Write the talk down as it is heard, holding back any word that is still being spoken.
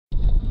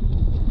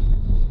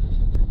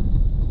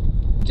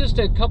Just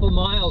a couple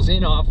miles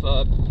in off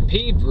a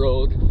paved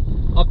road,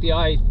 off the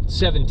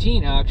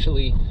I-17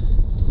 actually,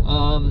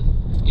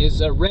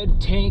 is a red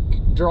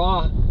tank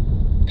draw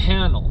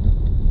panel.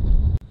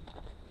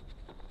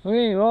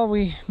 Okay, well,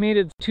 we made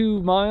it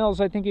 2 miles,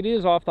 I think it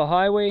is, off the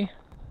highway.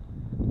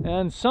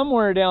 And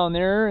somewhere down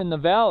there in the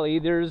valley,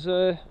 there's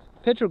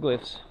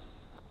petroglyphs.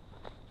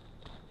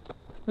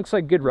 Looks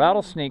like good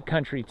rattlesnake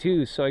country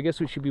too, so I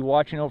guess we should be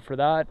watching out for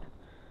that.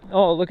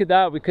 Oh, look at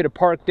that, we could have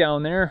parked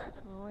down there.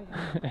 Oh,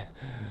 yeah.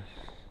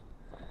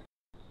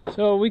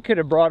 So we could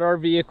have brought our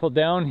vehicle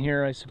down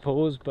here, I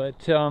suppose, but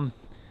the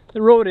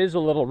road is a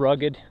little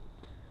rugged.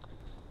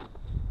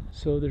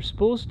 So there's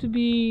supposed to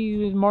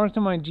be, marked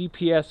on my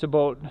GPS,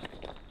 about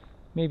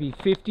maybe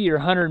 50 or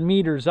 100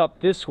 meters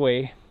up this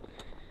way.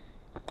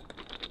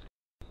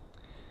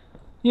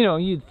 You know,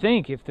 you'd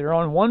think if they're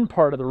on one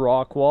part of the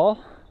rock wall,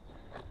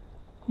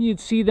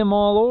 you'd see them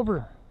all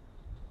over,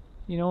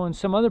 you know, in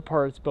some other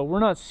parts, but we're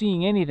not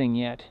seeing anything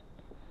yet.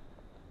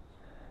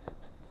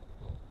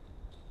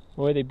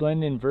 Boy, they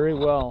blend in very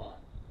well.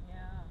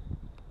 Yeah.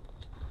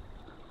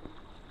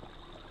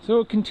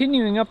 So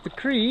continuing up the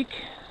creek,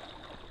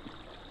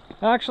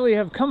 I actually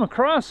have come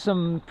across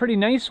some pretty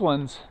nice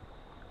ones.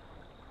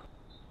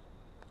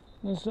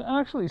 There's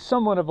actually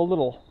somewhat of a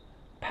little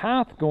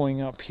path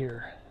going up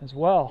here as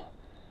well.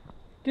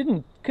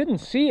 Couldn't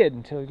see it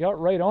until we got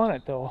right on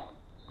it though.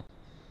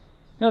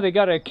 Now they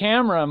got a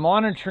camera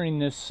monitoring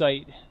this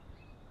site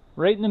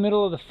right in the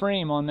middle of the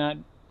frame on that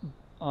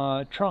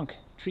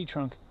tree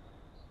trunk.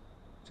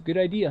 It's a good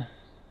idea.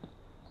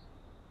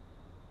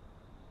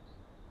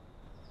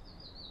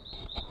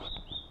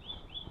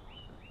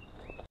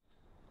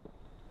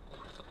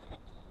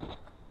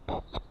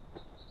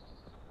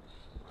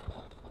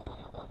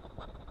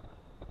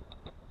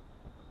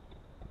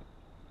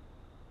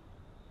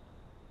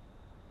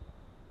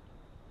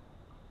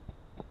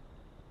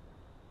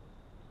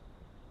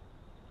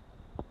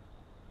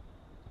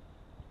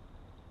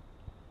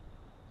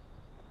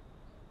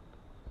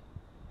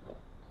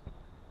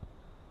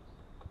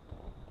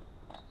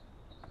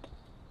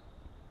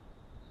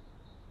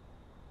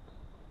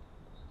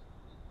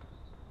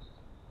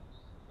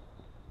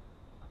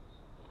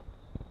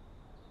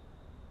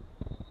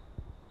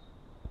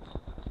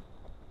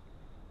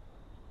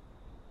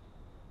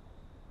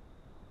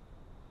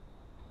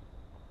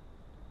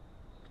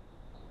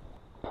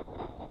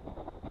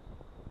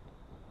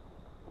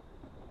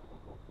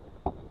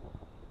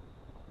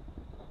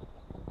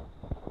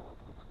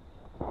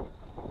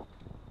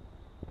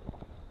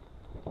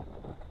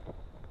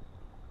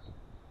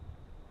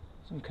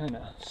 Some kind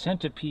of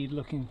centipede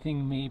looking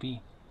thing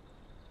maybe.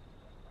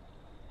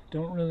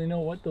 Don't really know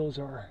what those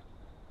are.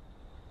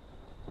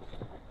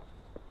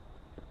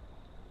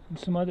 And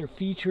some other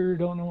feature,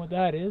 don't know what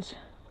that is.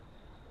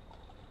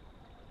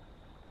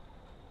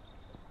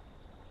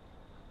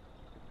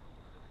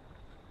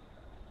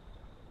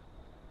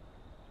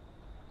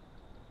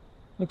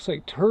 Looks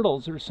like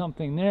turtles or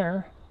something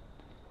there.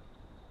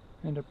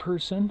 And a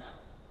person.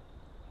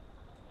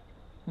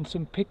 And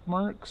some peck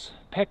marks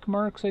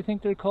I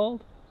think they're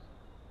called.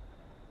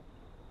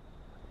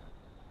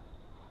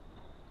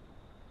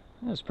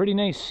 That's a pretty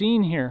nice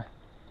scene here.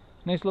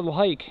 Nice little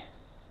hike.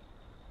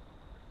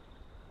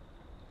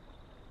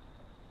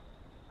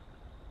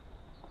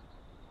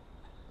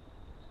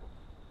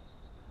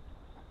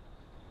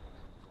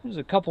 There's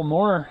a couple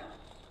more.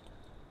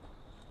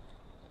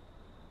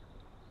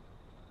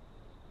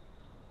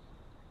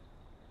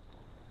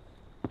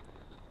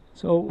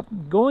 So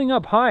going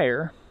up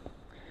higher,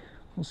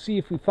 we'll see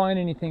if we find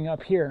anything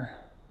up here.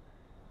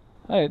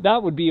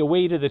 That would be a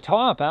way to the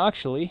top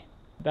actually.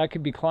 That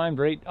could be climbed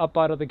right up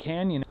out of the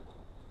canyon.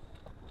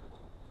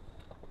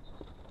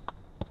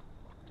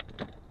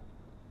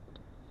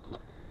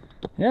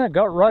 Yeah,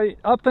 got right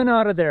up and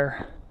out of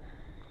there.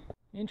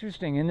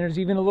 Interesting, and there's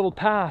even a little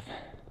path.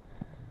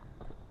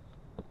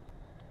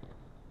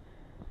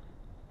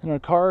 And our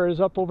car is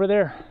up over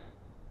there.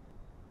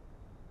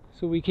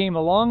 So we came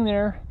along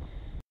there,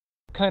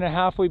 kind of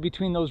halfway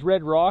between those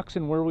red rocks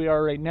and where we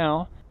are right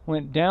now.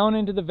 Went down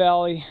into the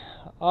valley,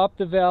 up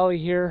the valley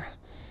here,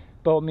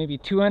 about maybe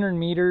 200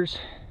 meters,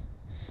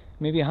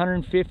 maybe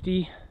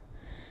 150,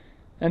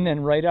 and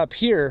then right up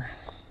here,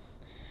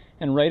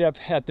 and right up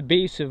at the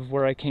base of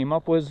where I came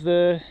up was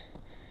the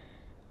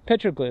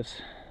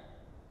petroglyphs.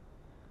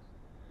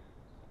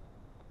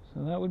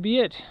 So that would be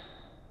it.